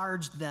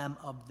 charge them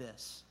of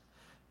this.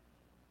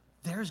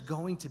 There's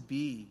going to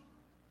be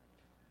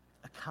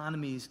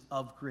economies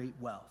of great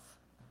wealth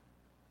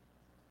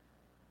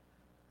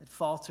that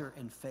falter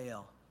and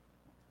fail,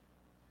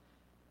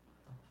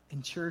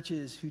 and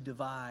churches who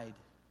divide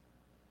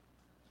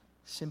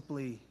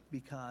simply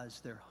because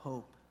their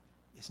hope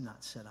is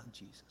not set on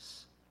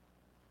Jesus.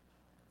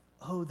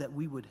 Oh, that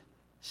we would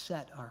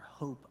set our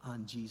hope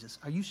on Jesus.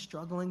 Are you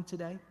struggling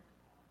today?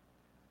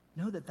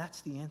 Know that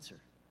that's the answer.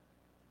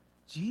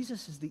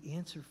 Jesus is the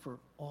answer for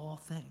all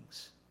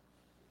things.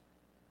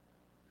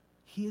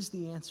 He is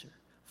the answer.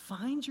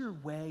 Find your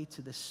way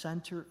to the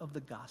center of the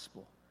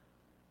gospel.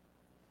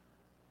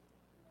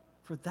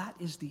 For that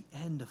is the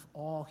end of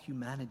all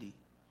humanity.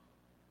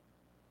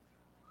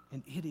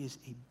 And it is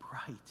a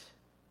bright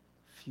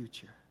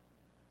future.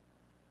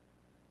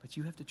 But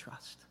you have to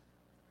trust.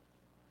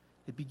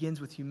 It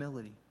begins with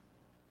humility.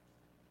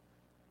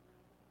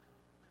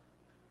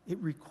 It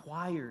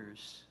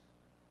requires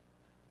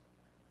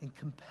and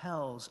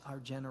compels our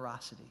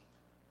generosity.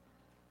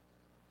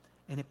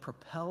 And it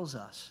propels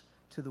us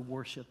to the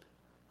worship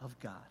of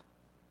God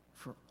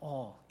for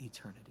all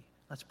eternity.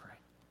 Let's pray.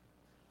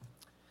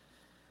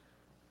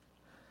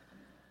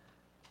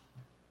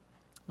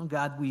 Oh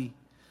God, we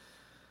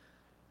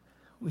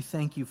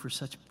thank you for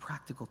such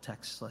practical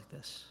texts like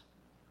this.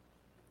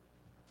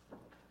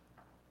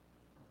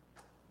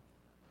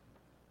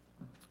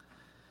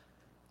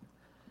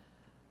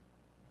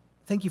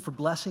 Thank you for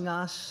blessing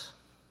us.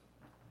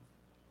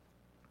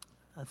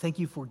 Thank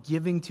you for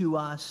giving to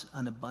us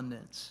an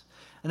abundance.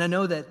 And I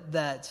know that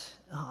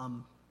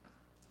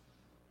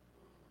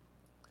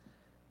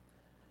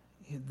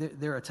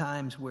there are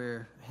times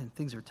where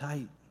things are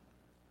tight.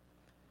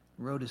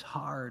 The road is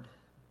hard.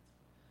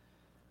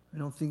 We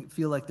don't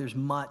feel like there's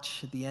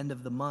much at the end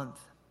of the month,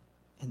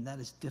 and that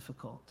is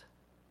difficult.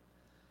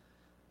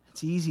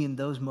 It's easy in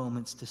those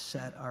moments to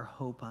set our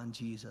hope on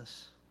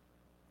Jesus.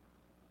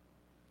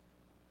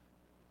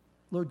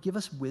 Lord, give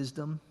us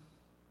wisdom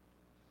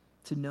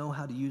to know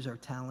how to use our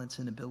talents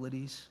and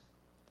abilities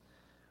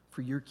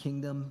for your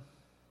kingdom.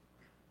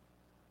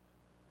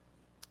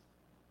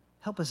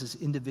 Help us as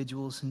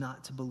individuals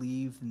not to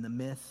believe in the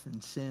myth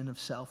and sin of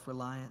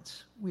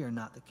self-reliance. We are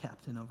not the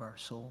captain of our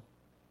soul.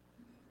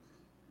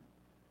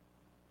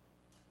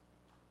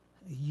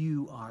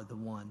 You are the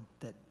one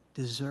that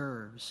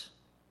deserves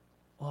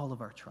all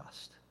of our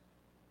trust.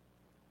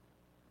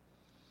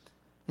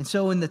 And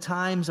so in the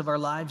times of our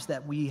lives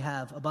that we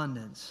have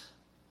abundance,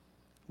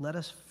 let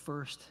us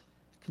first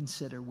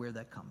consider where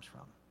that comes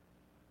from.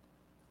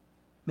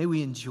 May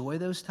we enjoy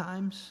those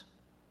times,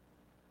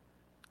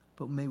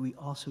 but may we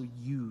also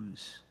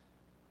use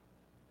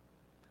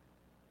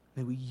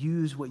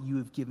what you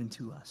have given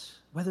to us,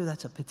 whether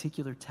that's a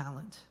particular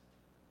talent,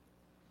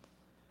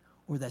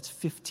 or that's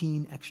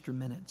 15 extra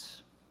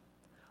minutes,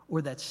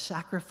 or that's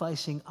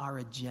sacrificing our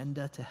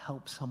agenda to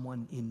help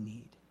someone in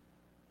need.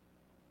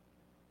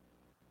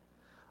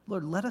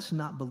 Lord, let us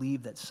not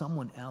believe that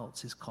someone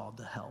else is called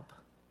to help,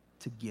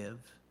 to give,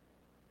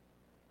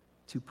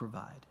 to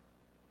provide.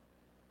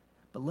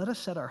 But let us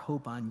set our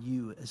hope on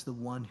you as the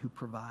one who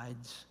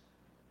provides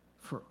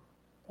for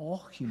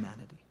all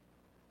humanity.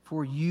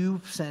 For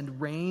you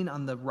send rain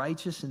on the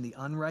righteous and the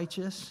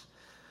unrighteous.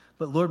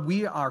 But Lord,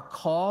 we are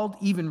called,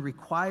 even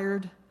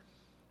required,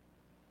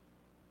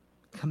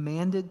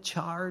 commanded,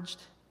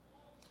 charged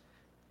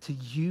to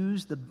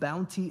use the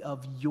bounty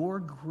of your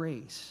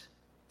grace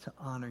to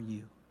honor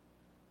you.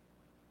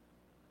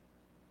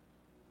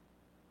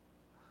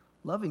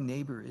 Loving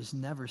neighbor is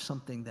never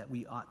something that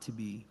we ought to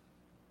be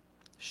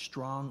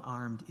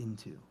strong-armed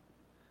into.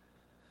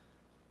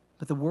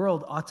 But the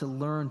world ought to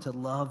learn to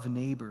love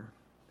neighbor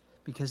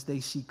because they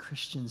see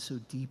Christians so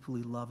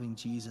deeply loving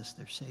Jesus,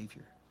 their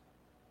Savior.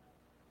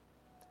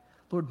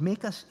 Lord,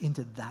 make us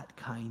into that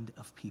kind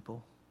of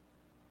people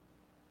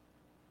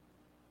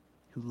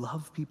who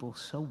love people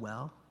so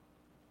well,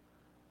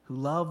 who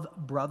love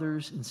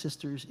brothers and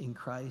sisters in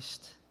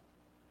Christ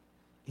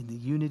in the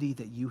unity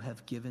that you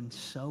have given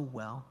so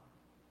well,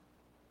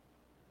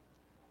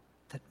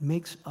 that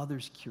makes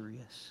others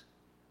curious.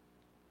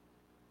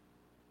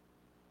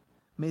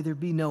 May there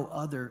be no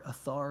other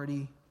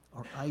authority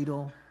or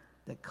idol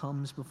that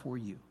comes before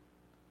you,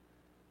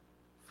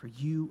 for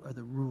you are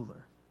the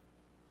ruler,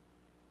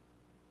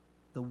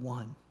 the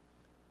one,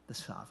 the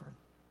sovereign.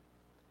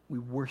 We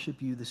worship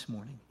you this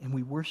morning, and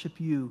we worship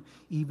you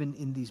even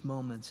in these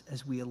moments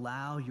as we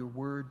allow your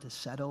word to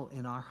settle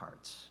in our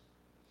hearts,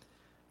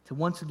 to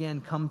once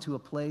again come to a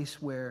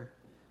place where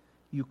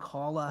you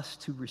call us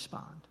to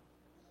respond.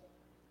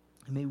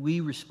 And may we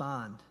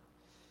respond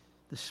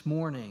this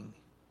morning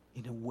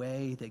in a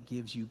way that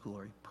gives you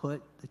glory.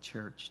 Put the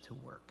church to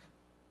work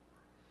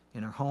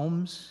in our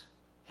homes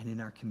and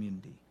in our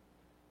community.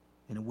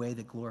 in a way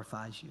that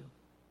glorifies you,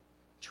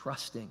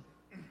 trusting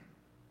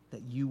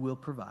that you will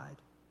provide,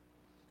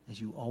 as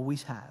you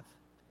always have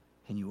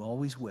and you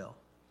always will,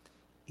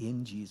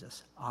 in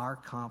Jesus. Our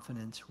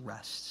confidence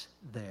rests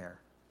there.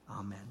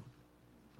 Amen.